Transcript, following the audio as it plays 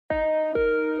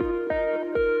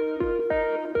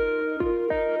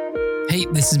Hey,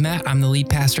 this is Matt. I'm the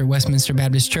lead pastor at Westminster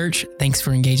Baptist Church. Thanks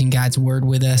for engaging God's Word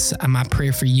with us. My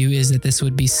prayer for you is that this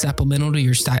would be supplemental to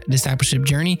your discipleship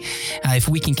journey. If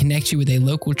we can connect you with a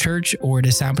local church or a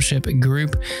discipleship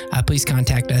group, please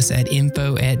contact us at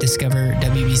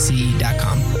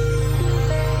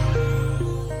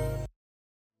info@discoverwbc.com.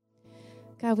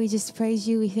 God, we just praise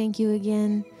you. We thank you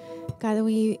again. God, that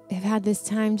we have had this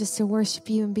time just to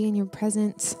worship you and be in your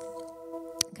presence.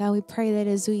 God, we pray that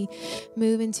as we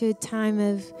move into a time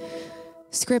of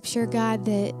Scripture, God,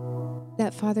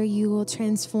 that Father, you will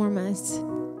transform us.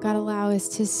 God, allow us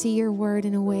to see your word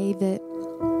in a way that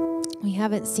we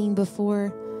haven't seen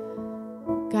before.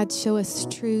 God, show us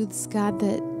truths, God,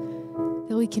 that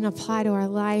we can apply to our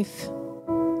life.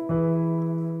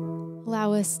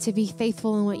 Allow us to be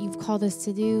faithful in what you've called us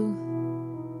to do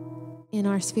in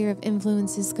our sphere of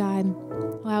influences, God.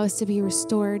 Allow us to be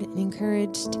restored and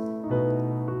encouraged.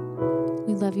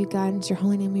 We love you, God. In your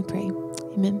holy name we pray.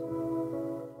 Amen.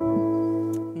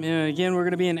 Again, we're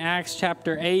going to be in Acts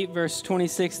chapter 8, verse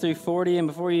 26 through 40. And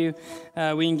before we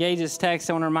engage this text,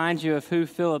 I want to remind you of who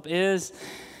Philip is.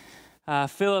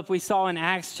 Philip, we saw in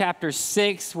Acts chapter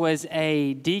 6, was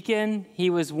a deacon. He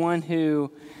was one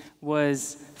who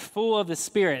was full of the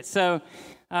Spirit. So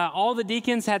all the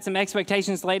deacons had some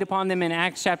expectations laid upon them in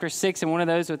Acts chapter 6, and one of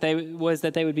those was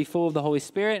that they would be full of the Holy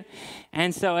Spirit.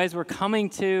 And so as we're coming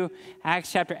to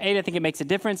Acts chapter 8, I think it makes a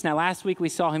difference. Now, last week we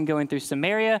saw him going through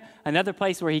Samaria, another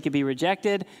place where he could be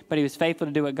rejected, but he was faithful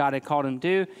to do what God had called him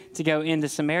to do, to go into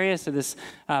Samaria. So this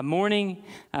morning,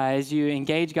 as you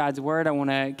engage God's word, I want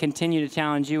to continue to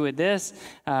challenge you with this.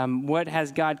 What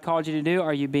has God called you to do?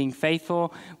 Are you being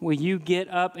faithful? Will you get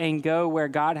up and go where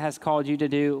God has called you to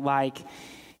do, like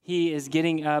he is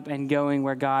getting up and going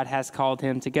where God has called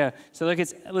him to go? So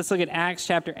let's look at Acts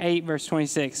chapter 8, verse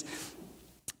 26.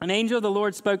 An angel of the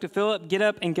Lord spoke to Philip, "Get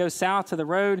up and go south to the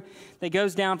road that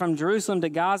goes down from Jerusalem to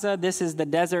Gaza. This is the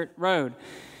desert road."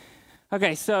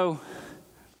 Okay, so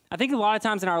I think a lot of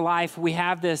times in our life we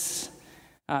have this,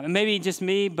 maybe just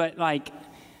me, but like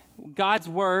God's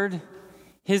word,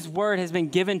 his word has been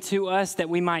given to us that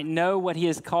we might know what he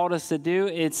has called us to do.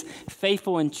 It's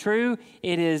faithful and true.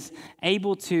 It is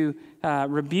able to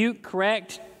rebuke,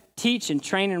 correct, teach, and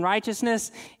train in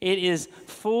righteousness. It is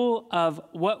full of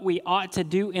what we ought to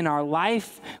do in our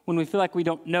life when we feel like we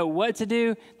don't know what to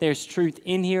do. There's truth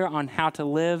in here on how to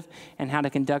live and how to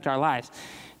conduct our lives.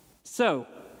 So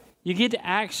you get to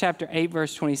Acts chapter 8,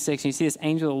 verse 26, and you see this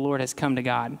angel of the Lord has come to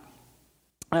God,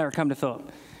 or come to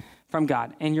Philip from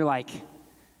God. And you're like,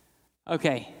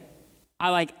 okay,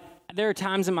 there are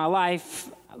times in my life,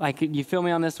 like you feel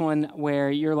me on this one, where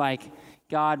you're like,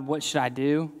 God, what should I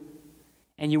do?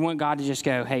 And you want God to just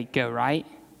go, hey, go right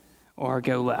or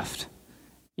go left.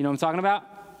 You know what I'm talking about?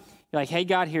 You're like, hey,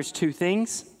 God, here's two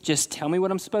things. Just tell me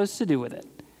what I'm supposed to do with it.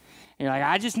 And you're like,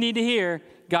 I just need to hear,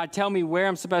 God, tell me where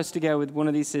I'm supposed to go with one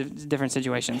of these different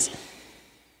situations.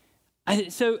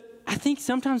 So I think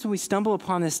sometimes when we stumble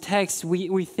upon this text,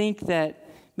 we think that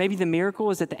maybe the miracle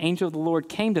is that the angel of the Lord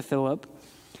came to Philip,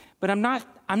 but I'm not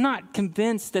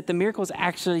convinced that the miracle is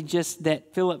actually just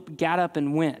that Philip got up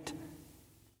and went.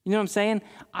 You know what I'm saying?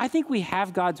 I think we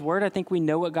have God's word. I think we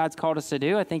know what God's called us to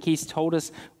do. I think he's told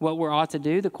us what we ought to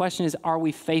do. The question is, are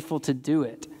we faithful to do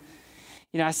it?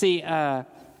 You know, I see a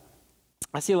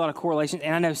lot of correlations,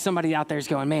 and I know somebody out there is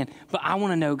going, man, but I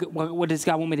want to know, what does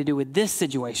God want me to do with this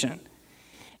situation?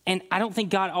 And I don't think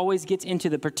God always gets into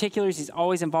the particulars. He's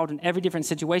always involved in every different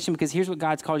situation, because here's what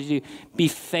God's called you to do. Be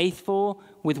faithful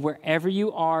with wherever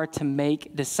you are to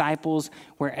make disciples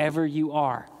wherever you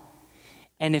are.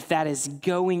 And if that is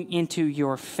going into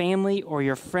your family or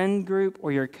your friend group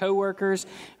or your coworkers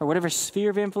or whatever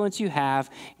sphere of influence you have,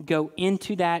 go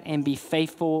into that and be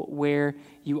faithful where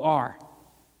you are.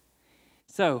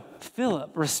 So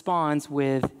Philip responds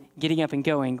with getting up and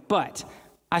going, but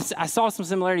I saw some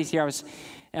similarities here. I was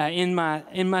in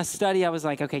my study, I was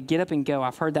like, okay, get up and go.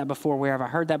 I've heard that before. Where have I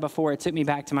heard that before? It took me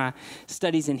back to my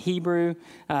studies in Hebrew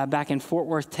back in Fort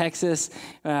Worth, Texas,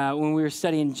 when we were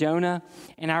studying Jonah.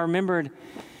 And I remembered,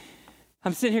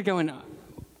 I'm sitting here going,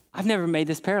 I've never made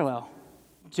this parallel,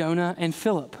 Jonah and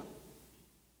Philip.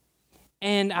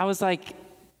 And I was like,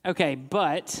 okay,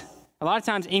 but a lot of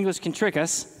times English can trick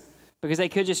us, because they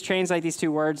could just translate these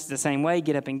two words the same way,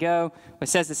 get up and go. It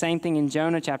says the same thing in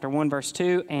Jonah chapter 1, verse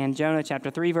 2, and Jonah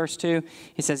chapter 3, verse 2.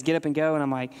 It says get up and go, and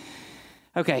I'm like,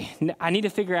 okay, I need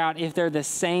to figure out if they're the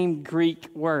same Greek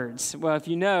words. Well, if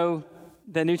you know,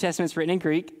 the New Testament's written in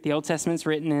Greek, the Old Testament's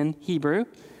written in Hebrew,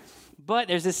 but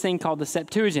there's this thing called the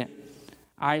Septuagint.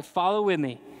 All right, follow with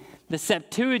me. The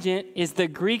Septuagint is the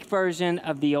Greek version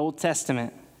of the Old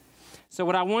Testament. So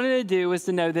what I wanted to do was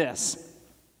to know this,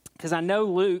 Because I know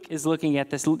Luke is looking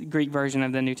at this Greek version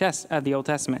of the Old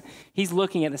Testament. He's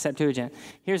looking at the Septuagint.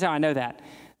 Here's how I know that.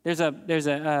 There's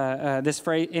this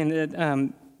phrase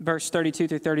in verse 32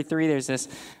 through 33. There's this.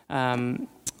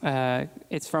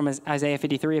 It's from Isaiah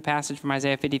 53, a passage from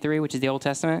Isaiah 53, which is the Old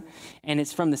Testament, and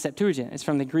it's from the Septuagint. It's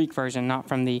from the Greek version, not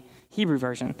from the Hebrew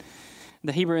version.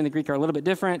 The Hebrew and the Greek are a little bit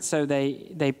different, so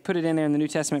they put it in there in the New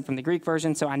Testament from the Greek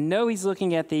version. So I know he's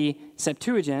looking at the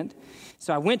Septuagint.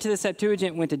 So I went to the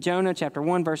Septuagint, went to Jonah chapter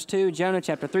 1, verse 2, Jonah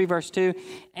chapter 3, verse 2,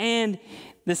 and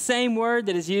the same word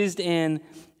that is used in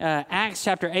Acts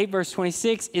chapter 8, verse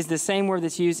 26 is the same word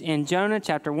that's used in Jonah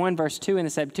chapter 1, verse 2 in the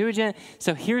Septuagint.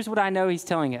 So here's what I know he's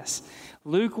telling us.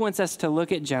 Luke wants us to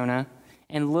look at Jonah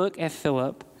and look at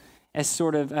Philip as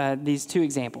sort of these two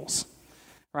examples,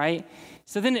 right?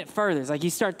 So then it furthers. Like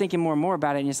you start thinking more and more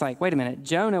about it, and it's like, wait a minute.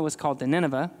 Jonah was called to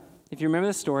Nineveh. If you remember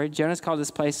the story, Jonah's called this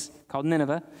place called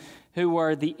Nineveh, who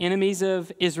were the enemies of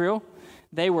Israel.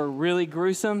 They were really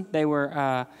gruesome. They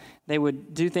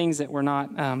would do things that were not.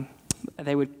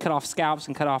 They would cut off scalps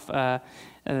and cut off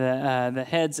the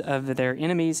heads of their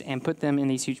enemies and put them in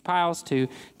these huge piles to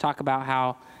talk about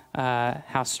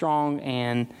how strong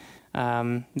and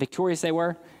victorious they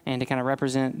were, and to kind of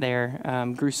represent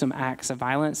their gruesome acts of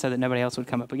violence so that nobody else would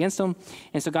come up against them.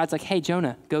 And so God's like, hey,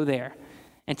 Jonah, go there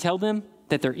and tell them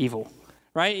that they're evil,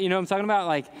 right? You know what I'm talking about?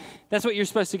 Like, that's what you're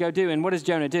supposed to go do. And what does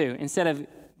Jonah do? Instead of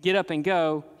get up and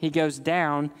go, he goes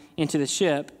down into the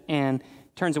ship and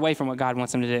turns away from what God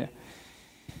wants him to do.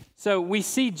 So we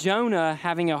see Jonah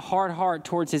having a hard heart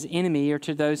towards his enemy or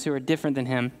to those who are different than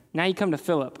him. Now you come to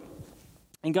Philip.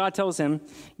 And God tells him,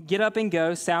 get up and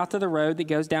go south of the road that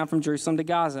goes down from Jerusalem to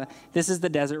Gaza. This is the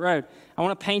desert road. I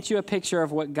want to paint you a picture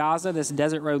of what Gaza, this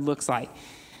desert road, looks like.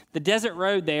 The desert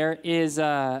road there is,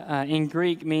 in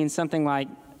Greek, means something like,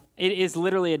 it is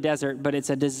literally a desert, but it's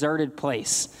a deserted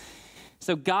place.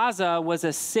 So Gaza was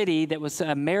a city that was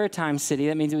a maritime city.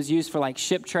 That means it was used for like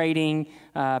ship trading.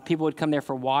 People would come there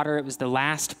for water. It was the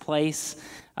last place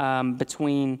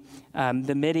between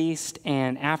the Mideast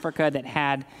and Africa that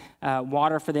had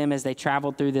water for them as they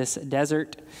traveled through this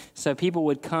desert. So people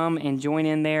would come and join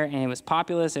in there, and it was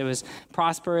populous, it was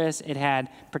prosperous, it had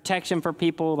protection for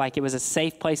people, like it was a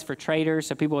safe place for traders,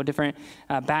 so people with different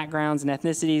backgrounds and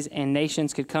ethnicities and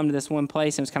nations could come to this one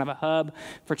place. It was kind of a hub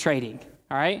for trading,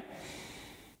 all right?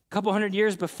 A couple hundred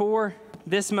years before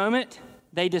this moment,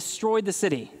 they destroyed the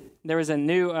city. There was a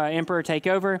new emperor take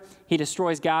over. He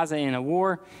destroys Gaza in a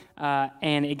war,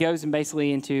 and it goes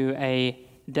basically into a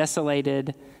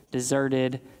desolated,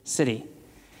 deserted city.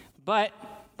 But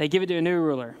they give it to a new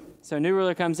ruler. So a new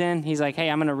ruler comes in. He's like, hey,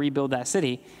 I'm going to rebuild that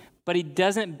city. But he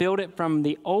doesn't build it from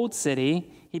the old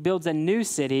city. He builds a new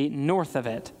city north of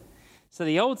it. So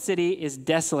the old city is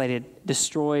desolated,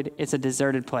 destroyed. It's a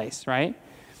deserted place, right?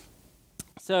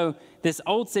 So this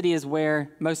old city is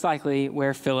most likely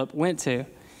where Philip went to.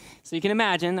 So you can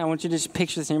imagine, I want you to just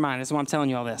picture this in your mind. This is why I'm telling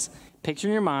you all this. Picture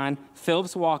in your mind,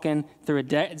 Philip's walking through a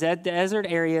desert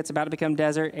area. It's about to become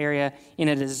desert area in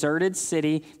a deserted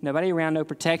city. Nobody around, no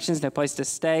protections, no place to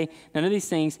stay, none of these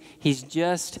things. He's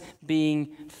just being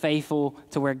faithful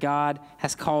to where God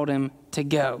has called him to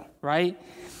go, right?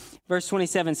 Verse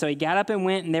 27, so he got up and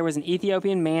went, and there was an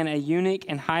Ethiopian man, a eunuch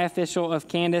and high official of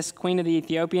Candace, queen of the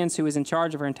Ethiopians, who was in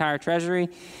charge of her entire treasury.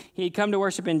 He had come to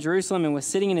worship in Jerusalem and was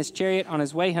sitting in his chariot on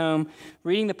his way home,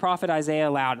 reading the prophet Isaiah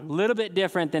aloud. A little bit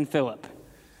different than Philip,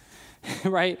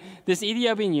 right? This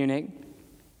Ethiopian eunuch,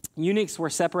 eunuchs were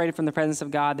separated from the presence of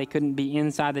God. They couldn't be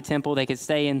inside the temple. They could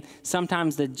stay in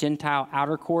sometimes the Gentile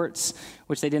outer courts,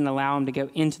 which they didn't allow them to go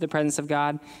into the presence of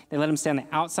God. They let them stay on the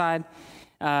outside.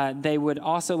 They would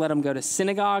also let them go to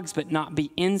synagogues, but not be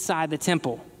inside the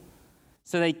temple.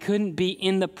 So they couldn't be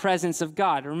in the presence of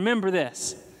God. Remember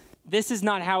this. This is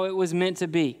not how it was meant to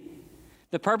be.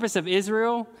 The purpose of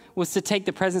Israel was to take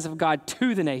the presence of God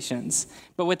to the nations.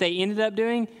 But what they ended up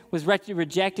doing was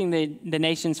rejecting the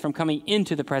nations from coming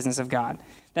into the presence of God.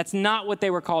 That's not what they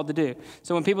were called to do.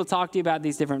 So when people talk to you about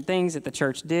these different things that the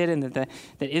church did and that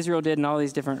Israel did and all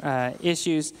these different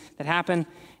issues that happen,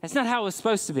 that's not how it was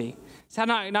supposed to be. It's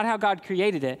not how God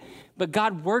created it. But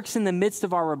God works in the midst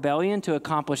of our rebellion to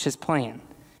accomplish his plan.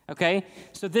 Okay?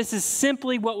 So this is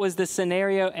simply what was the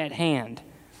scenario at hand.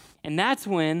 And that's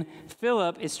when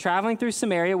Philip is traveling through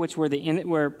Samaria, which were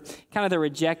kind of the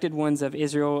rejected ones of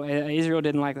Israel. Israel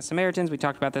didn't like the Samaritans. We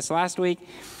talked about this last week.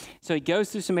 So he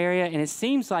goes through Samaria, and it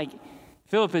seems like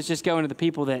Philip is just going to the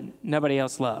people that nobody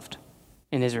else loved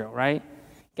in Israel, right?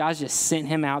 God's just sent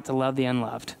him out to love the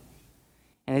unloved.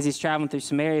 And as he's traveling through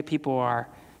Samaria, people are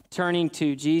turning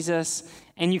to Jesus.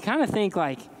 And you kind of think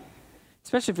like,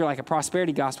 especially if you're like a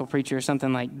prosperity gospel preacher or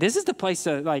something, like, this is the place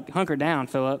to like hunker down,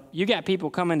 Philip. You got people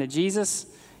coming to Jesus.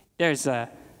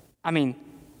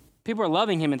 People are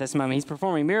loving him at this moment. He's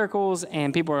performing miracles,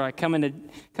 and people are like coming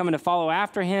to follow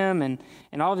after him, and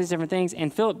all of these different things.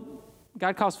 And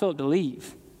God calls Philip to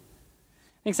leave.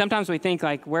 I think sometimes we think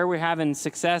like where we're having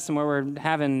success and where we're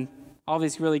having all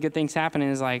these really good things happening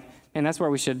is like, man, that's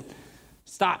where we should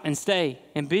stop and stay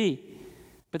and be.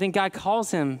 But then God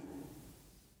calls him.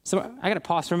 So I got to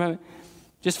pause for a moment,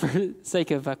 just for the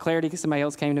sake of clarity, because somebody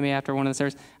else came to me after one of the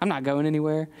services. I'm not going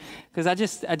anywhere, because I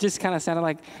just kind of sounded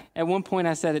like, at one point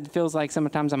I said it feels like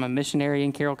sometimes I'm a missionary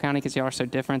in Carroll County because y'all are so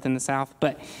different than the South.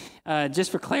 But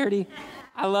just for clarity,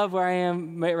 I love where I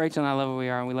am. Rachel and I love where we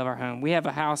are, and we love our home. We have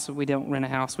a house. We don't rent a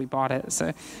house. We bought it, so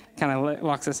it kind of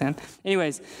locks us in.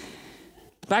 Anyways,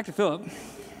 back to Philip.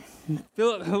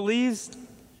 Philip, who leaves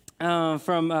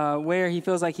from where he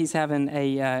feels like he's having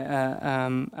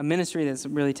a ministry that's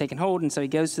really taken hold, and so he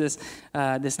goes to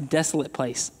this desolate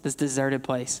place, this deserted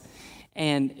place,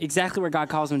 and exactly where God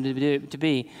calls him to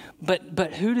be.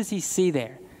 But who does he see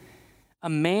there? A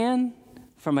man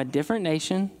from a different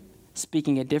nation,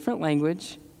 speaking a different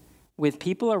language, with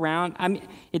people around. I mean,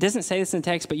 it doesn't say this in the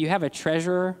text, but you have a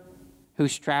treasurer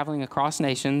who's traveling across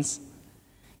nations.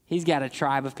 He's got a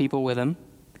tribe of people with him.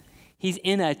 He's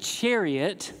in a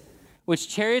chariot, which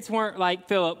chariots weren't like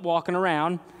Philip walking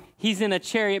around. He's in a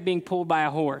chariot being pulled by a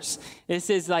horse. This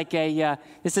is like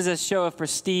this is a show of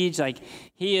prestige. Like,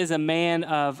 he is a man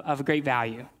of great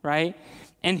value, right?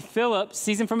 And Philip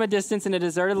sees him from a distance in a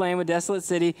deserted land with desolate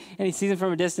city, and he sees him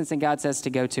from a distance, and God says to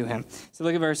go to him. So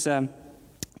look at verse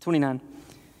 29.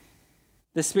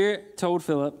 The Spirit told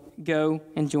Philip, go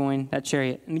and join that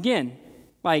chariot. And again,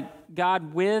 like,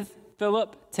 God with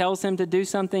Philip tells him to do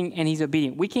something, and he's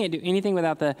obedient. We can't do anything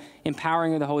without the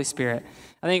empowering of the Holy Spirit.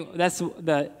 I think that's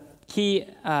the key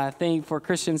thing for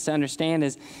Christians to understand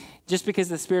is just because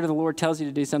the Spirit of the Lord tells you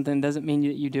to do something doesn't mean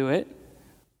that you do it,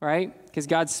 right? Because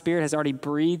God's Spirit has already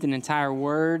breathed an entire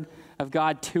word of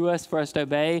God to us for us to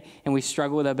obey, and we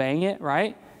struggle with obeying it,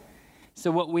 right? So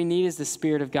what we need is the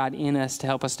Spirit of God in us to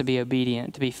help us to be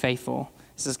obedient, to be faithful.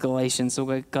 This is Galatians. So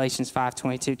what Galatians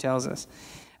 5:22 tells us.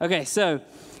 Okay, so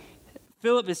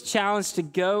Philip is challenged to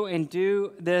go and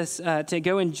do this, to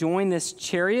go and join this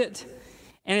chariot.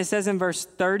 And it says in verse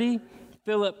 30,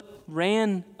 Philip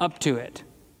ran up to it.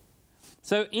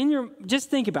 So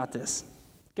just think about this.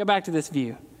 Go back to this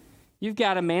view. You've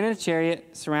got a man in a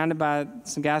chariot surrounded by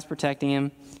some guys protecting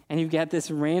him, and you've got this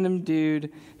random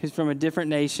dude who's from a different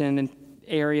nation and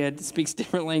area, speaks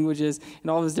different languages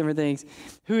and all those different things,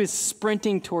 who is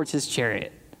sprinting towards his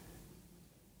chariot.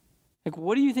 Like,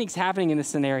 what do you think's happening in this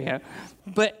scenario?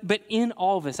 But in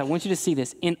all of this, I want you to see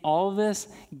this. In all of this,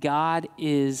 God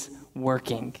is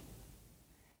working.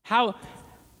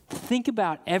 Think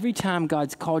about every time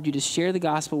God's called you to share the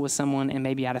gospel with someone, and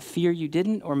maybe out of fear you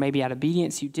didn't, or maybe out of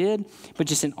obedience you did, but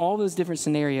just in all those different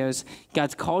scenarios,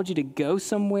 God's called you to go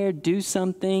somewhere, do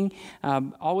something,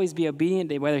 always be obedient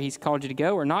to whether he's called you to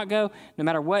go or not go. No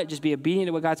matter what, just be obedient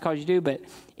to what God's called you to do. But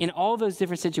in all those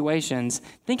different situations,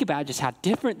 think about just how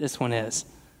different this one is.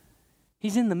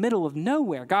 He's in the middle of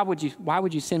nowhere. God, why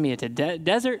would you send me to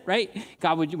desert, right?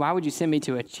 God, why would you send me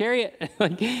to a chariot?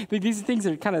 Like, these things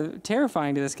are kind of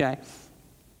terrifying to this guy.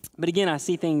 But again, I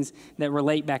see things that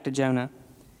relate back to Jonah.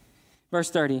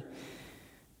 Verse 30.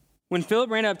 When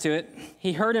Philip ran up to it,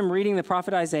 he heard him reading the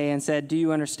prophet Isaiah and said, do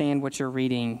you understand what you're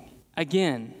reading?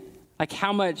 Again, like,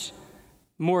 how much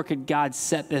more could God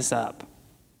set this up?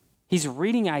 He's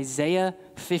reading Isaiah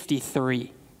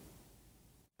 53.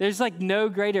 There's like no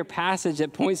greater passage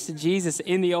that points to Jesus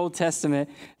in the Old Testament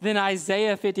than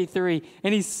Isaiah 53.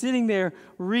 And he's sitting there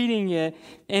reading it.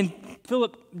 And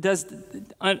Philip does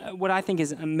what I think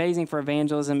is amazing for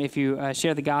evangelism. If you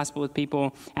share the gospel with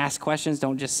people, ask questions,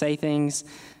 don't just say things.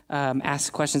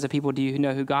 Ask questions of people. Do you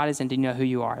know who God is, and do you know who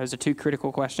you are? Those are two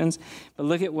critical questions. But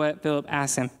look at what Philip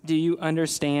asks him. Do you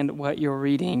understand what you're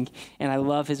reading? And I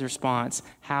love his response.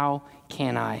 How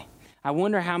can I? I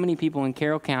wonder how many people in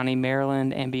Carroll County,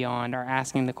 Maryland, and beyond are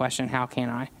asking the question, how can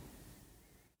I?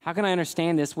 How can I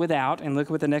understand this without, and look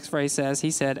what the next phrase says,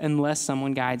 he said, unless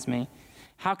someone guides me.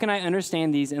 How can I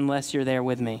understand these unless you're there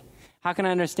with me? How can I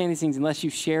understand these things unless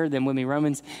you share them with me?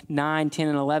 Romans 9, 10,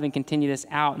 and 11 continue this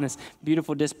out in this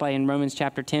beautiful display in Romans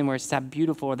chapter 10, where it says how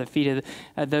beautiful are the feet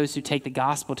of those who take the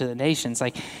gospel to the nations.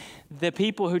 Like, the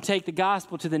people who take the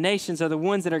gospel to the nations are the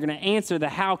ones that are going to answer the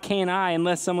how can I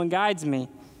unless someone guides me.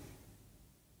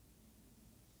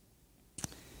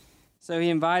 So he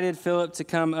invited Philip to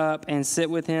come up and sit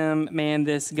with him. Man,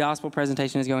 this gospel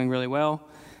presentation is going really well.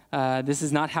 This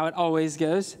is not how it always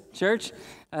goes, church.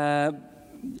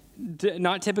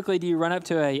 not typically do you run up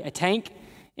to a tank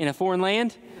in a foreign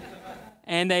land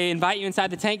and they invite you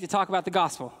inside the tank to talk about the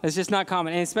gospel. It's just not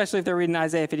common, and especially if they're reading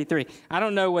Isaiah 53. I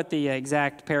don't know what the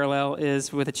exact parallel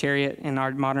is with a chariot in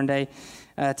our modern day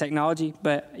technology,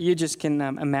 but you just can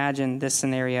imagine this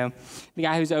scenario. The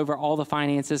guy who's over all the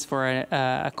finances for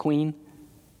a queen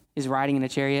is riding in a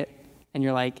chariot, and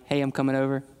you're like, hey, I'm coming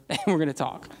over, and we're going to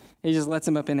talk. He just lets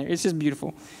him up in there. It's just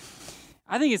beautiful.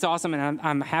 I think it's awesome, and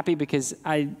I'm happy because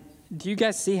do you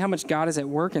guys see how much God is at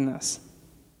work in this?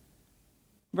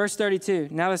 Verse 32,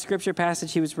 now the scripture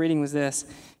passage he was reading was this.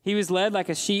 He was led like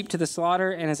a sheep to the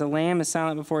slaughter, and as a lamb is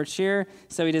silent before its shearer,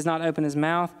 so he does not open his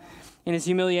mouth. In his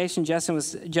humiliation,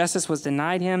 justice was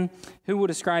denied him. Who will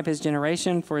describe his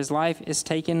generation? For his life is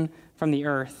taken from the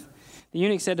earth. The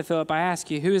eunuch said to Philip, I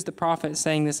ask you, who is the prophet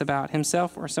saying this about,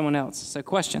 himself or someone else? So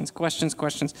questions. Questions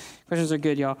are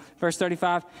good, y'all. Verse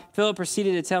 35, Philip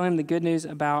proceeded to tell him the good news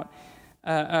about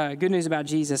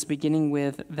Jesus, beginning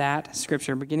with that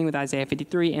scripture, beginning with Isaiah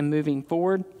 53 and moving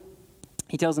forward.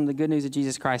 He tells him the good news of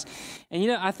Jesus Christ. And,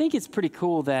 I think it's pretty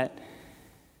cool that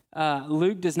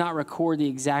Luke does not record the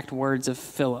exact words of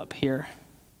Philip here.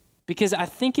 Because I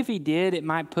think if he did, it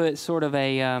might put sort of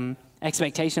a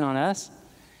expectation on us.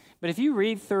 But if you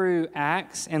read through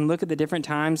Acts and look at the different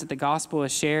times that the gospel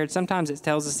is shared, sometimes it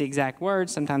tells us the exact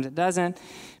words, sometimes it doesn't.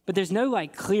 But there's no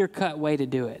clear-cut way to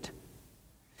do it.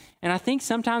 And I think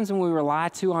sometimes when we rely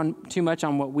too much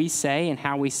on what we say and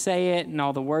how we say it and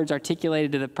all the words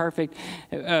articulated to the perfect,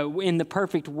 in the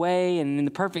perfect way and in the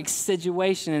perfect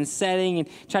situation and setting and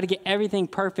try to get everything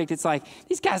perfect, it's like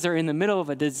these guys are in the middle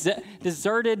of a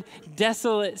deserted,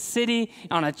 desolate city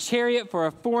on a chariot for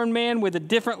a foreign man with a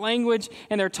different language,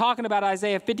 and they're talking about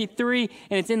Isaiah 53,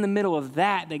 and it's in the middle of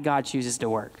that God chooses to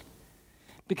work.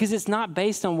 Because it's not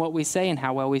based on what we say and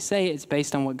how well we say it, it's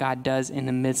based on what God does in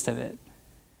the midst of it.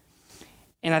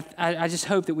 And I just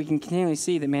hope that we can continually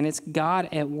see that, man, it's God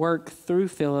at work through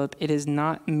Philip. It is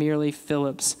not merely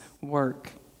Philip's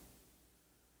work.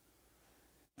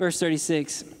 Verse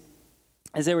 36,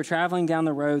 as they were traveling down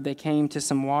the road, they came to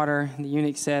some water. The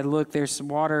eunuch said, look, there's some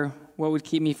water. What would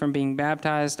keep me from being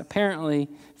baptized? Apparently,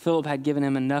 Philip had given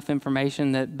him enough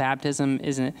information that baptism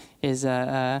is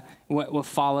what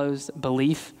follows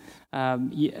belief.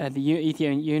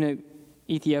 The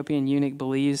Ethiopian eunuch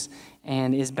believes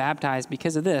and is baptized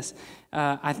because of this.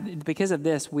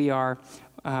 We are,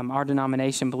 our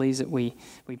denomination believes that we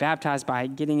baptize by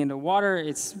getting into water.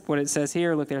 It's what it says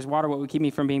here. Look, there's water. What would keep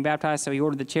me from being baptized? So he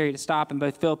ordered the chariot to stop, and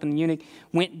both Philip and the eunuch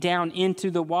went down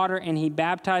into the water, and he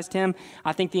baptized him.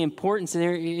 I think the importance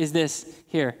there is this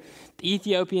here. The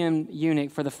Ethiopian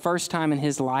eunuch, for the first time in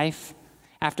his life,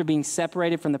 after being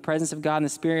separated from the presence of God and the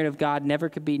Spirit of God never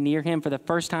could be near him, for the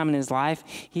first time in his life,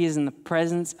 he is in the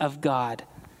presence of God.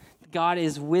 God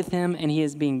is with him, and he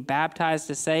is being baptized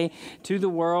to say to the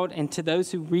world and to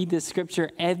those who read this scripture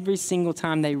every single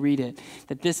time they read it,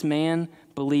 that this man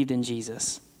believed in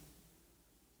Jesus.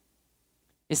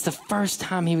 It's the first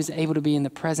time he was able to be in the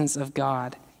presence of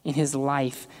God in his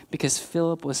life because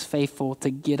Philip was faithful to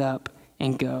get up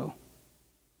and go.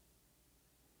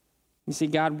 You see,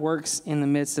 God works in the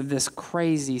midst of this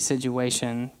crazy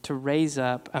situation to raise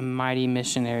up a mighty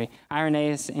missionary.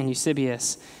 Irenaeus and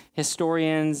Eusebius,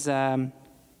 historians,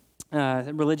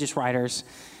 religious writers,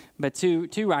 but two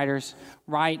writers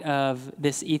write of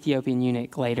this Ethiopian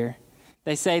eunuch later.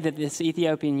 They say that this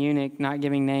Ethiopian eunuch, not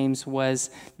giving names, was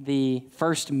the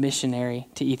first missionary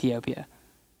to Ethiopia.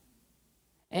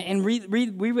 And read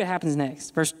what happens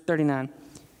next, verse 39.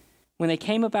 When they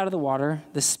came up out of the water,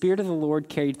 the Spirit of the Lord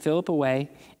carried Philip away,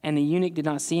 and the eunuch did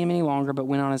not see him any longer, but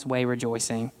went on his way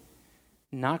rejoicing.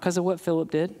 Not because of what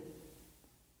Philip did,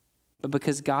 but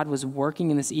because God was working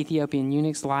in this Ethiopian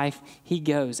eunuch's life. He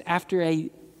goes after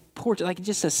a portrait, like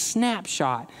just a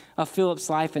snapshot of Philip's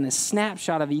life and a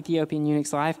snapshot of Ethiopian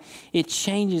eunuch's life. It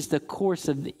changes the course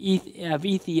of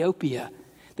Ethiopia.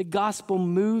 The gospel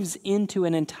moves into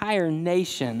an entire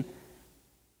nation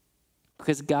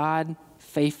because God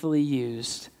faithfully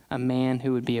used a man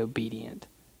who would be obedient.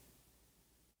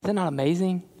 Is that not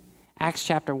amazing? Acts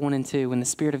chapter 1 and 2, when the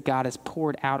Spirit of God is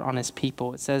poured out on his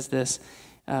people, it says this,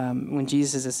 when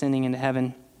Jesus is ascending into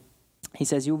heaven, he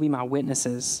says, you will be my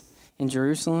witnesses in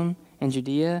Jerusalem and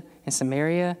Judea and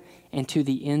Samaria and to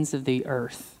the ends of the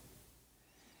earth.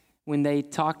 When they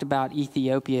talked about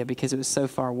Ethiopia, because it was so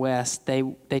far west, they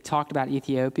talked about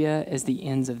Ethiopia as the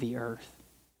ends of the earth.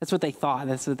 That's what they thought.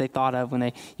 That's what they thought of when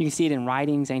you can see it in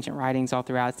writings, ancient writings all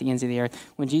throughout the ends of the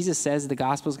earth. When Jesus says the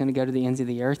gospel is going to go to the ends of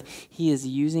the earth, he is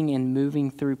using and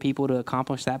moving through people to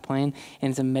accomplish that plan.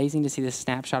 And it's amazing to see this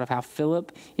snapshot of how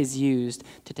Philip is used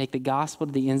to take the gospel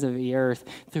to the ends of the earth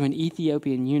through an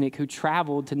Ethiopian eunuch who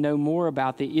traveled to know more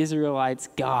about the Israelites'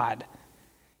 God.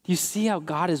 Do you see how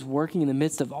God is working in the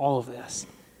midst of all of this?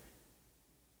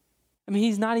 I mean,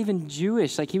 he's not even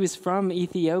Jewish. Like, he was from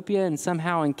Ethiopia and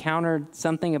somehow encountered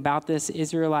something about this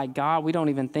Israelite God. We don't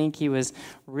even think he was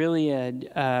really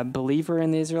a believer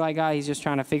in the Israelite God. He's just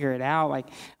trying to figure it out, like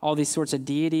all these sorts of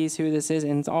deities, who this is.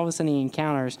 And all of a sudden he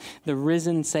encounters the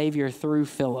risen Savior through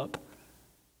Philip.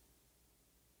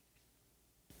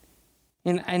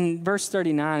 And verse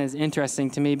 39 is interesting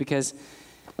to me because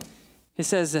it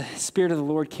says, the Spirit of the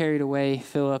Lord carried away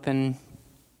Philip. And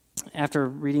after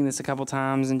reading this a couple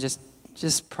times and just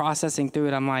processing through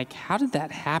it, I'm like, how did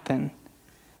that happen?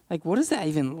 Like, what does that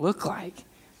even look like?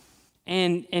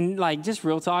 And like, just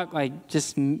real talk, like,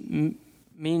 just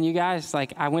me and you guys,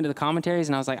 like, I went to the commentaries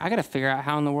and I was like, I got to figure out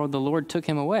how in the world the Lord took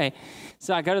him away.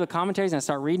 So I go to the commentaries and I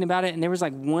start reading about it, and there was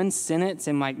like one sentence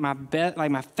in like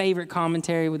my favorite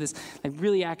commentary with this like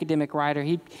really academic writer.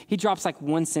 He drops like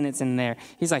one sentence in there.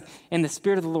 He's like, and the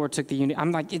Spirit of the Lord took the unit.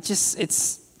 I'm like, that's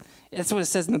what it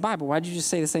says in the Bible. Why'd you just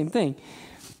say the same thing?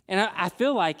 And I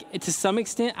feel like, to some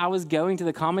extent, I was going to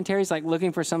the commentaries, like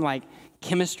looking for some like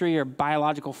chemistry or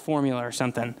biological formula or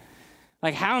something.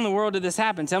 Like, how in the world did this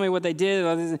happen? Tell me what they did.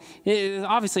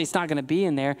 Obviously, it's not going to be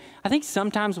in there. I think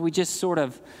sometimes we just sort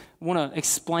of want to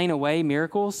explain away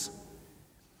miracles.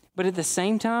 But at the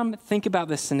same time, think about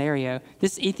this scenario.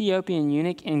 This Ethiopian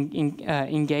eunuch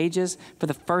engages for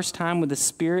the first time with the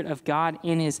Spirit of God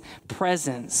in his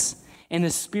presence. And the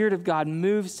Spirit of God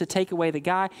moves to take away the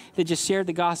guy that just shared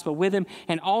the gospel with him.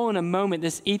 And all in a moment,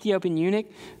 this Ethiopian eunuch,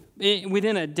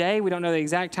 within a day, we don't know the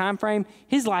exact time frame,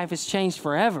 his life has changed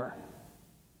forever.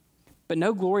 But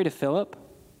no glory to Philip.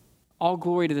 All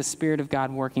glory to the Spirit of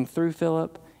God working through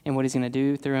Philip and what he's going to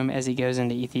do through him as he goes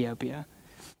into Ethiopia.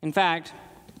 In fact,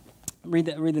 read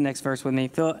the next verse with me.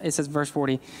 It says, verse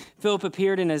 40, Philip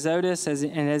appeared in Azotus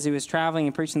as he was traveling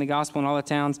and preaching the gospel in all the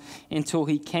towns until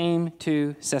he came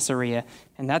to Caesarea.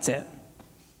 And that's it.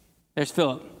 There's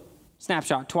Philip.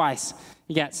 Snapshot twice.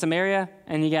 You got Samaria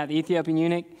and you got the Ethiopian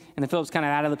eunuch, and the Philip's kind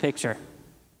of out of the picture.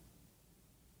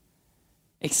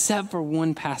 Except for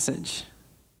one passage,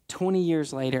 20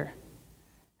 years later.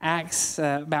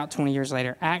 About 20 years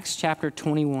later. Acts chapter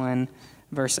 21,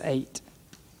 verse 8.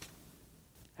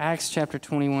 Acts chapter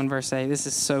 21, verse 8. This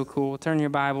is so cool. Turn your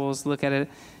Bibles, look at it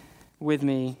with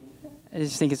me. I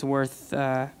just think it's worth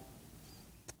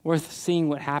seeing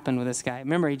what happened with this guy.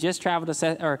 Remember, he just traveled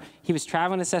he was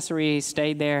traveling to Caesarea, he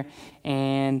stayed there,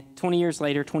 and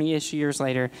 20-ish years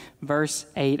later, verse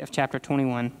 8 of chapter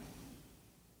 21.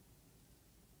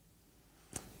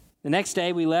 The next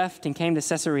day we left and came to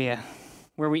Caesarea,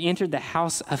 where we entered the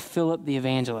house of Philip the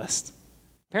evangelist.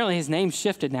 Apparently his name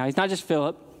shifted now. He's not just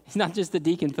Philip. He's not just the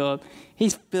deacon Philip.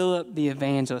 He's Philip the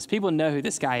evangelist. People know who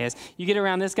this guy is. You get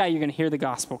around this guy, you're going to hear the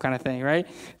gospel kind of thing, right?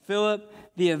 Philip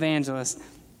the evangelist.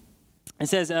 It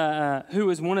says who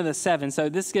was one of the seven. So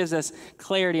this gives us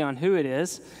clarity on who it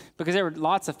is, because there were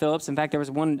lots of Philips. In fact, there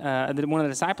was one of the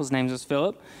disciples' names was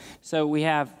Philip. So we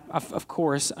have, of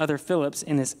course, other Philips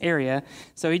in this area.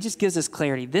 So he just gives us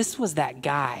clarity. This was that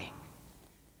guy.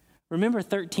 Remember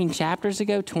 13 chapters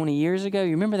ago, 20 years ago?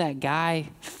 You remember that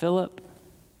guy, Philip?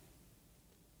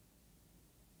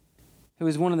 Who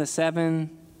was one of the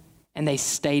seven, and they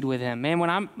stayed with him. Man,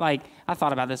 when I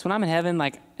thought about this. When I'm in heaven,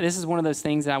 this is one of those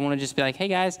things that I want to just be like, hey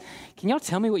guys, can y'all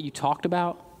tell me what you talked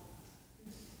about?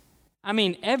 I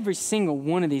mean, every single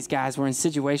one of these guys were in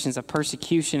situations of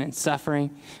persecution and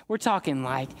suffering. We're talking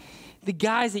like the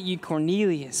guys that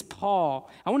Cornelius, Paul.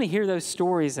 I want to hear those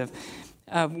stories of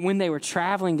when they were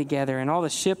traveling together and all the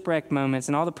shipwreck moments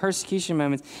and all the persecution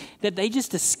moments that they just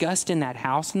discussed in that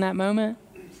house in that moment.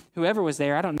 Whoever was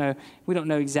there, I don't know. We don't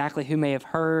know exactly who may have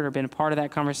heard or been a part of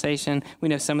that conversation. We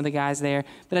know some of the guys there,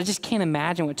 but I just can't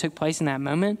imagine what took place in that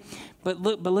moment. But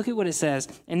look at what it says.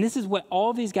 And this is what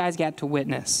all these guys got to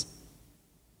witness.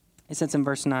 It says in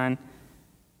verse 9,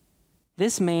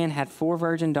 this man had 4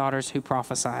 virgin daughters who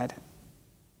prophesied.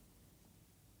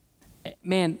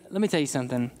 Man, let me tell you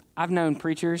something. I've known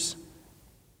preachers,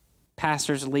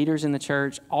 pastors, leaders in the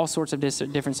church, all sorts of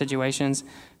different situations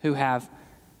who have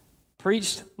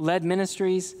preached, led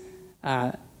ministries,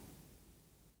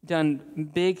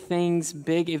 done big things,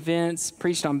 big events,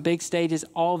 preached on big stages,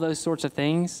 all those sorts of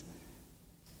things.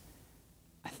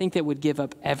 I think that would give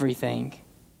up everything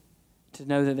to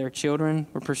know that their children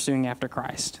were pursuing after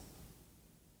Christ.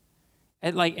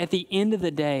 At the end of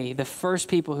the day, the first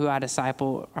people who I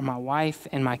disciple are my wife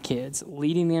and my kids,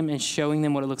 leading them and showing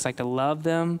them what it looks like to love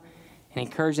them and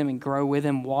encourage them and grow with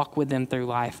them, walk with them through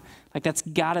life. Like, that's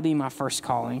got to be my first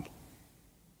calling.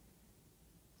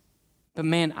 But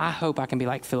man, I hope I can be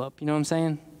like Philip. You know what I'm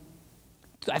saying?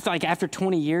 I feel like after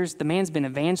 20 years, the man's been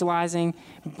evangelizing,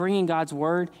 bringing God's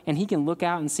word, and he can look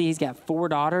out and see he's got 4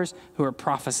 daughters who are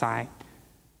prophesying.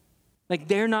 Like,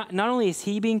 they're not only is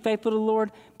he being faithful to the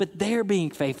Lord, but they're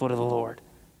being faithful to the Lord.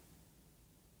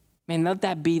 Man, let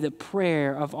that be the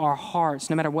prayer of our hearts,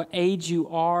 no matter what age you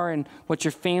are and what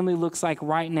your family looks like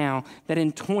right now, that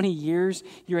in 20 years,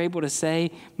 you're able to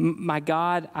say, my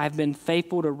God, I've been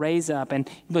faithful to raise up. And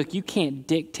look, you can't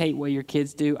dictate what your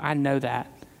kids do. I know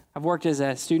that. I've worked as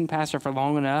a student pastor for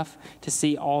long enough to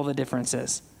see all the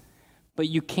differences. But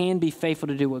you can be faithful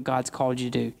to do what God's called you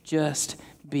to do. Just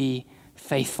be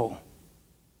faithful.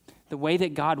 The way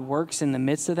that God works in the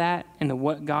midst of that, and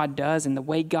what God does, and the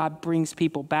way God brings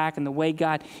people back, and the way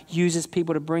God uses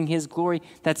people to bring his glory,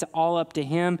 that's all up to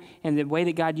him. And the way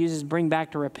that God uses bring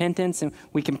back to repentance, and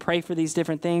we can pray for these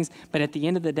different things. But at the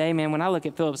end of the day, man, when I look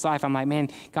at Philip's life, I'm like, man,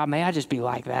 God, may I just be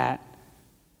like that?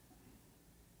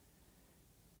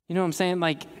 You know what I'm saying?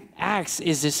 Like, Acts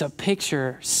is just a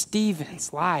picture,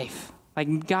 Stephen's life.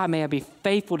 Like, God, may I be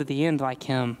faithful to the end like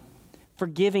him.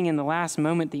 Forgiving in the last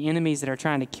moment the enemies that are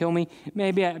trying to kill me.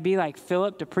 Maybe I'd be like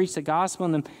Philip to preach the gospel,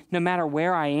 and no matter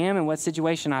where I am and what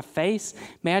situation I face,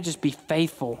 may I just be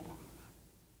faithful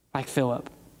like Philip.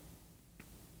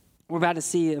 We're about to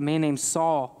see a man named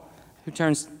Saul who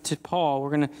turns to Paul. We're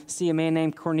going to see a man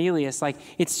named Cornelius. Like,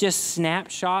 it's just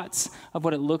snapshots of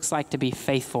what it looks like to be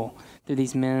faithful through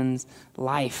these men's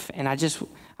life. And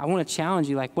I want to challenge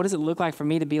you, like, what does it look like for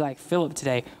me to be like Philip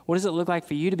today? What does it look like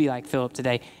for you to be like Philip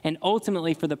today? And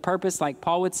ultimately for the purpose, like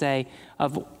Paul would say,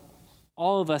 of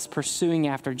all of us pursuing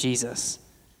after Jesus.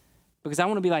 Because I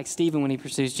want to be like Stephen when he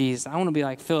pursues Jesus. I want to be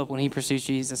like Philip when he pursues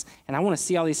Jesus. And I want to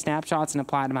see all these snapshots and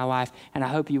apply it to my life. And I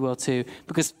hope you will too.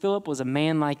 Because Philip was a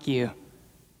man like you.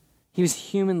 He was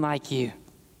human like you.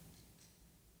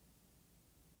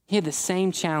 He had the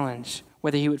same challenge,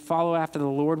 whether he would follow after the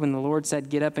Lord when the Lord said,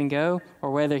 get up and go,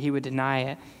 or whether he would deny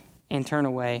it and turn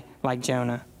away like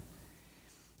Jonah.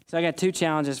 So I got 2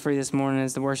 challenges for you this morning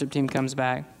as the worship team comes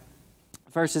back.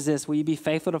 First is this: will you be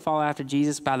faithful to follow after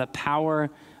Jesus by the power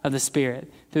of the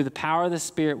Spirit? Through the power of the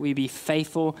Spirit, will you be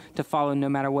faithful to follow no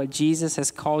matter what Jesus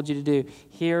has called you to do,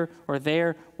 here or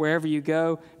there, wherever you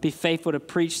go. Be faithful to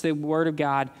preach the word of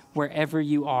God wherever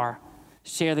you are.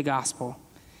 Share the gospel.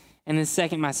 And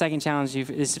then my second challenge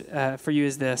for you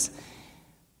is this.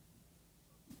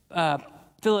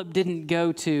 Philip didn't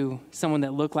go to someone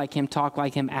that looked like him, talked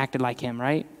like him, acted like him,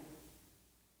 right?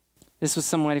 This was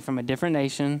somebody from a different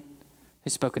nation who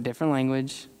spoke a different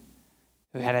language,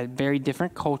 who had a very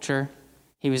different culture.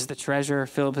 He was the treasurer.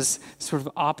 Philip is sort of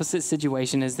opposite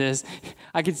situation as this.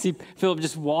 I could see Philip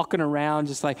just walking around,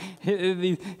 just like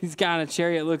he's got on a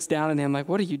chariot, looks down at him like,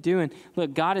 what are you doing?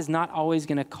 Look, God is not always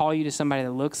going to call you to somebody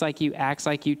that looks like you, acts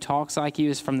like you, talks like you,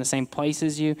 is from the same place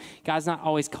as you. God's not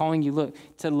always calling you, look,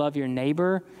 to love your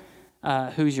neighbor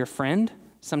who's your friend.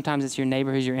 Sometimes it's your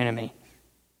neighbor who's your enemy.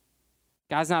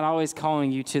 God's not always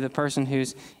calling you to the person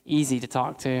who's easy to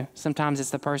talk to. Sometimes it's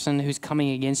the person who's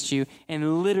coming against you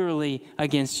and literally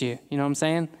against you. You know what I'm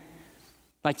saying?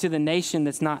 Like to the nation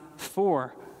that's not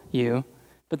for you,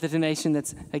 but the nation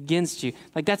that's against you.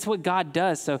 Like that's what God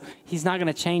does. So he's not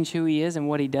going to change who he is and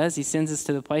what he does. He sends us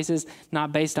to the places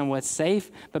not based on what's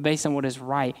safe, but based on what is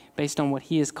right, based on what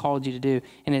he has called you to do.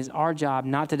 And it's our job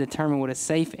not to determine what is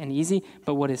safe and easy,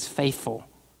 but what is faithful.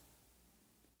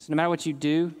 So no matter what you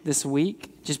do this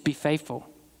week, just be faithful.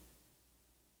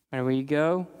 No matter where you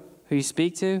go, who you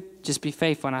speak to, just be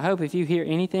faithful. And I hope if you hear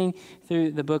anything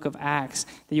through the book of Acts,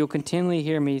 that you'll continually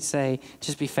hear me say,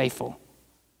 just be faithful.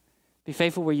 Be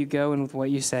faithful where you go and with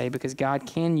what you say, because God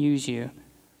can use you.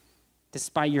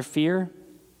 Despite your fear,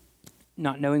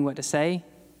 not knowing what to say,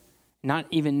 not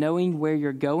even knowing where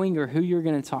you're going or who you're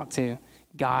going to talk to,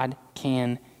 God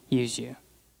can use you.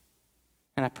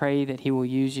 And I pray that he will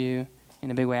use you in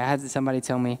a big way. I had somebody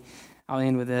tell me, I'll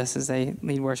end with this as they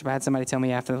lead worship. I had somebody tell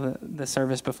me after the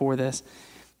service before this,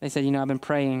 they said, I've been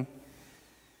praying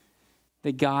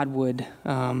that God would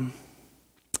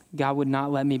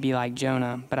not let me be like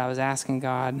Jonah, but I was asking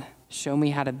God, show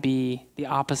me how to be the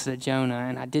opposite of Jonah,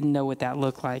 and I didn't know what that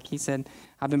looked like. He said,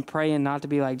 I've been praying not to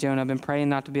be like Jonah. I've been praying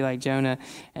not to be like Jonah,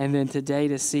 and then today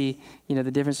to see, the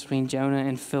difference between Jonah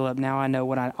and Philip, now I know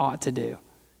what I ought to do.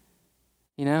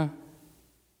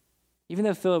 Even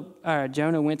though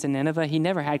Jonah went to Nineveh, he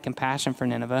never had compassion for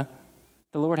Nineveh.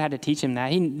 The Lord had to teach him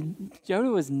that.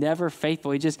 Jonah was never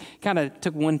faithful. He just kind of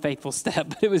took one faithful step.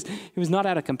 But it was not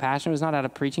out of compassion. It was not out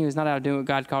of preaching. It was not out of doing what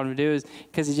God called him to do. It was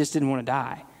because he just didn't want to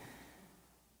die.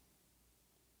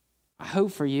 I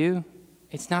hope for you,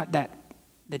 it's not that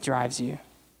drives you.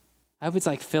 I hope it's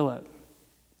like Philip,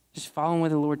 just following where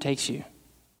the Lord takes you,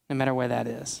 no matter where that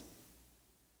is.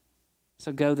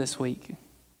 So go this week.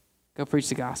 Go preach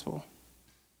the gospel.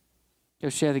 Go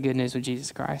share the good news with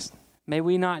Jesus Christ. May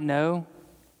we not know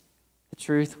the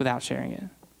truth without sharing it.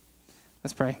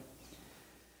 Let's pray.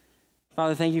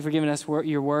 Father, thank you for giving us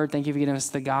your word. Thank you for giving us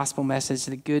the gospel message,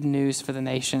 the good news for the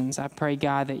nations. I pray,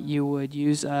 God, that you would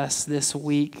use us this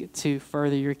week to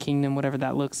further your kingdom, whatever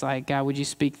that looks like. God, would you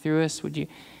speak through us? Would you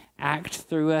act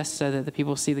through us so that the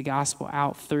people see the gospel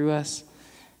out through us,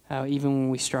 even when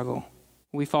we struggle?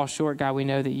 When we fall short, God, we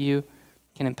know that you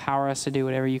can empower us to do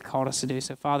whatever you called us to do.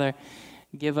 So, Father,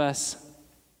 give us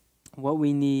what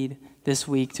we need this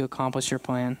week to accomplish your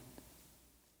plan.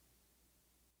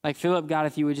 Like Philip, God,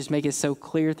 if you would just make it so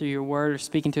clear through your word or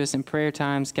speaking to us in prayer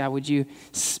times, God, would you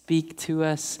speak to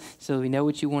us so that we know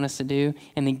what you want us to do,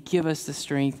 and then give us the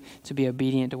strength to be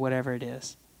obedient to whatever it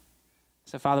is.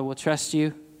 So, Father, we'll trust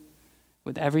you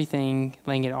with everything,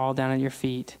 laying it all down at your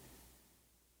feet.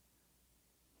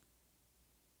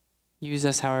 Use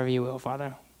us however you will,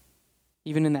 Father.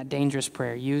 Even in that dangerous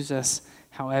prayer, use us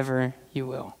however you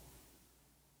will.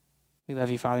 We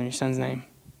love you, Father, in your Son's name.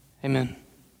 Amen.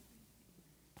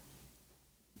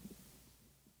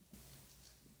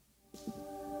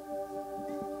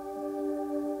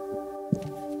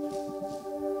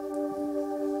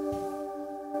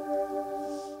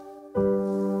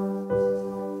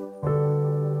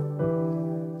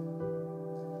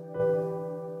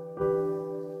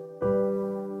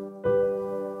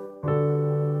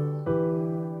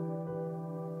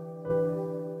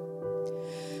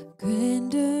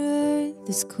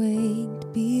 Is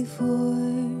quaked before,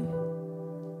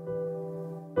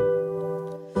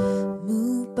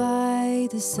 moved by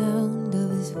the sound of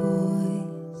his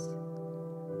voice.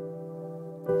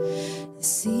 The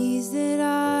seas that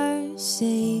are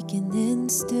shaken and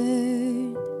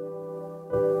stirred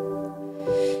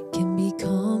can be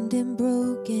calmed and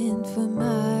broken for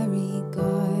my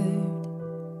regard.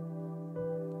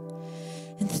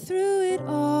 And through it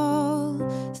all,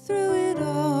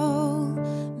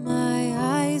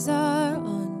 are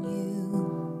on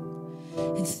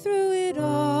you, and through it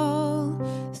all,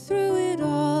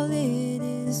 it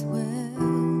is well.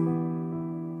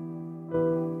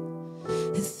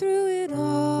 And through it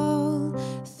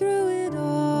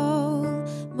all,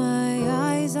 my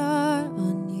eyes are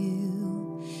on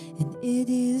you, and it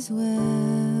is well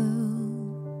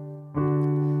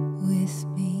with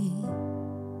me.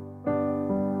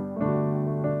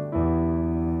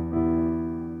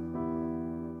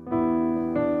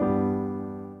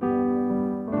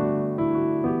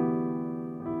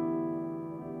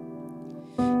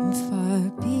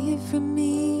 From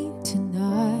me to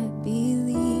not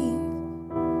believe,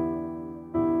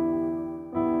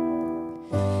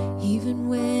 even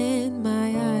when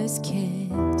my eyes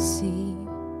can't see.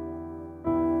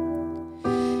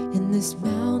 And this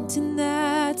mountain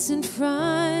that's in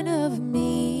front of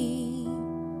me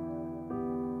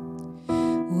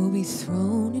will be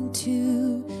thrown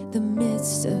into the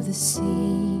midst of the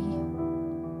sea.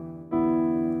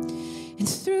 And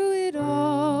through it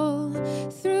all,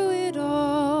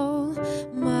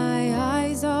 my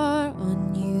eyes are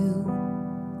on you,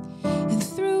 and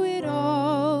through it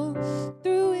all,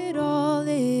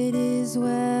 it is well.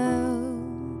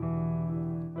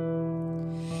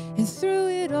 And through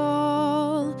it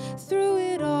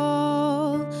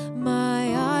all,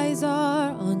 my eyes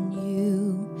are on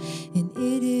you, and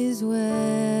it is well.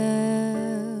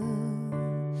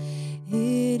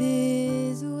 It is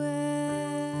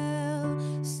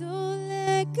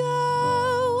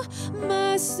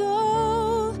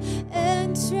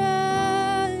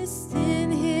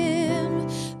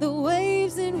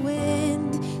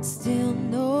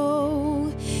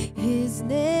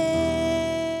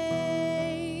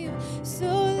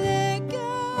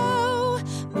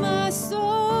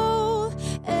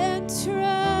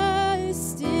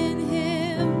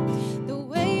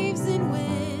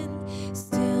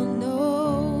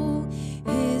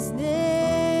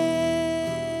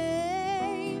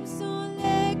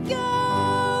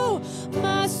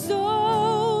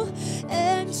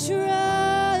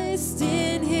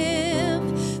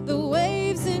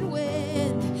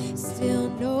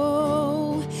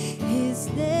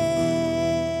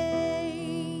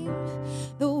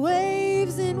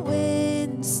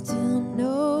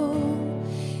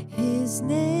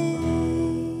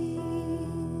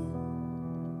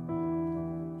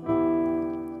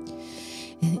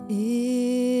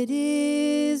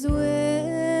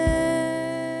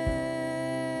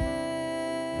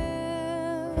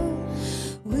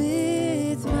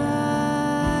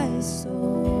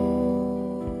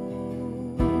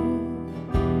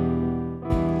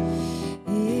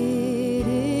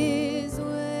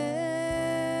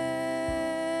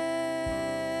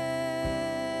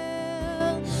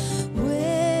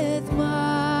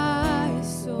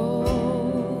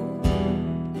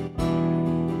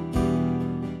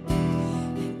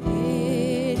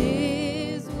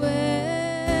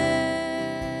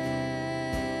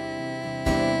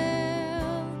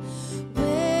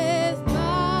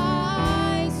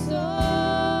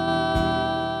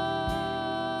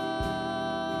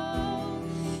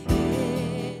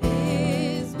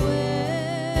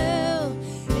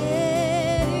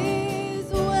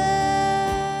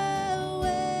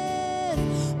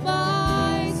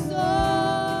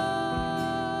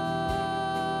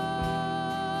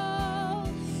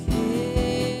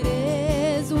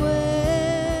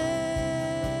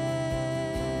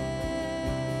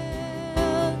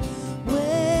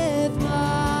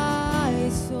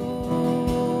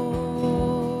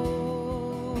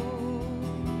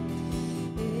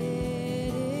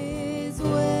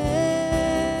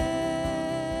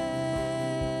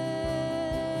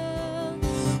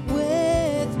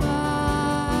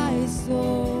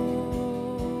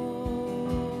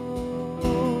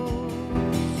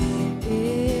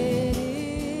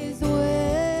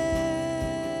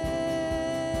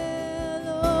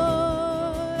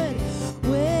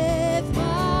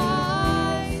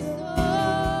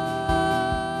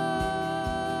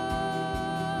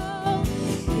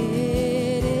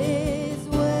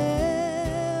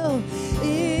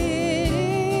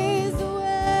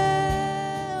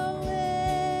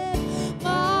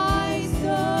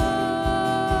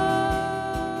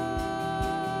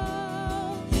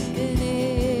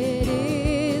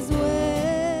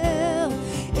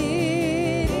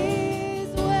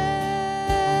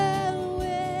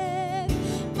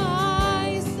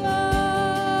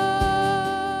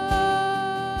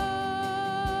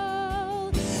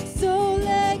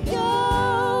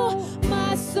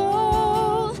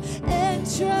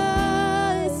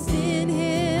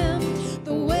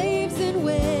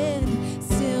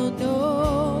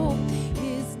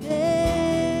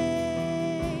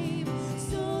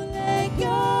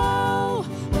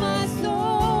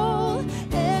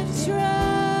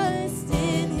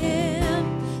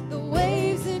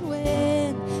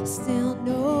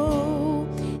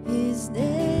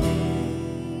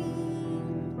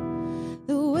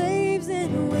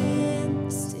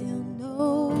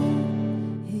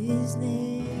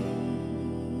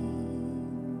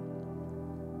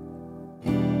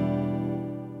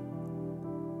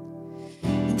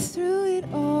through it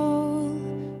all,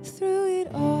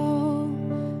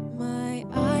 my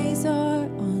eyes are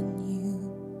on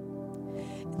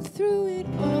you. And through it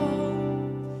all,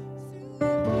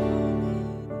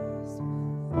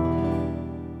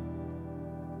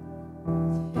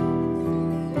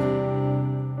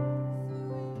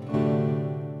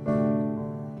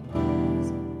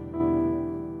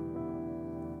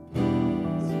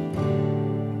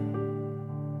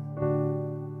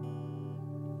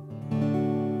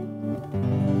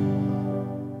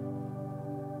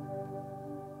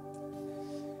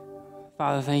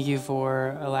 Father, thank you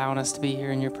for allowing us to be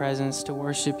here in your presence, to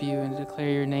worship you and to declare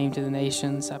your name to the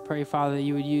nations. I pray, Father, that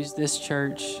you would use this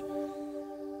church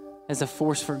as a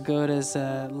force for good, as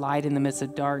a light in the midst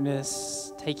of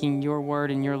darkness, taking your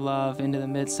word and your love into the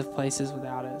midst of places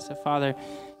without it. So, Father,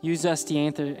 use us to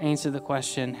answer the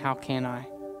question, how can I?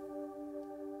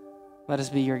 Let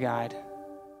us be your guide.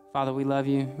 Father, we love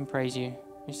you and praise you. In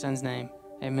your son's name,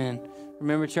 amen.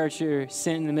 Remember, church, you're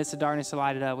sent in the midst of darkness to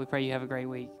light it up. We pray you have a great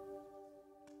week.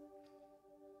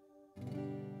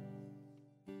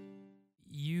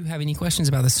 You have any questions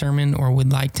about the sermon or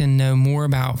would like to know more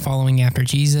about following after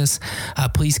Jesus,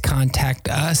 please contact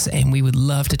us, and we would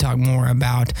love to talk more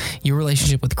about your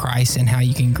relationship with Christ and how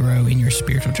you can grow in your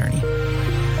spiritual journey.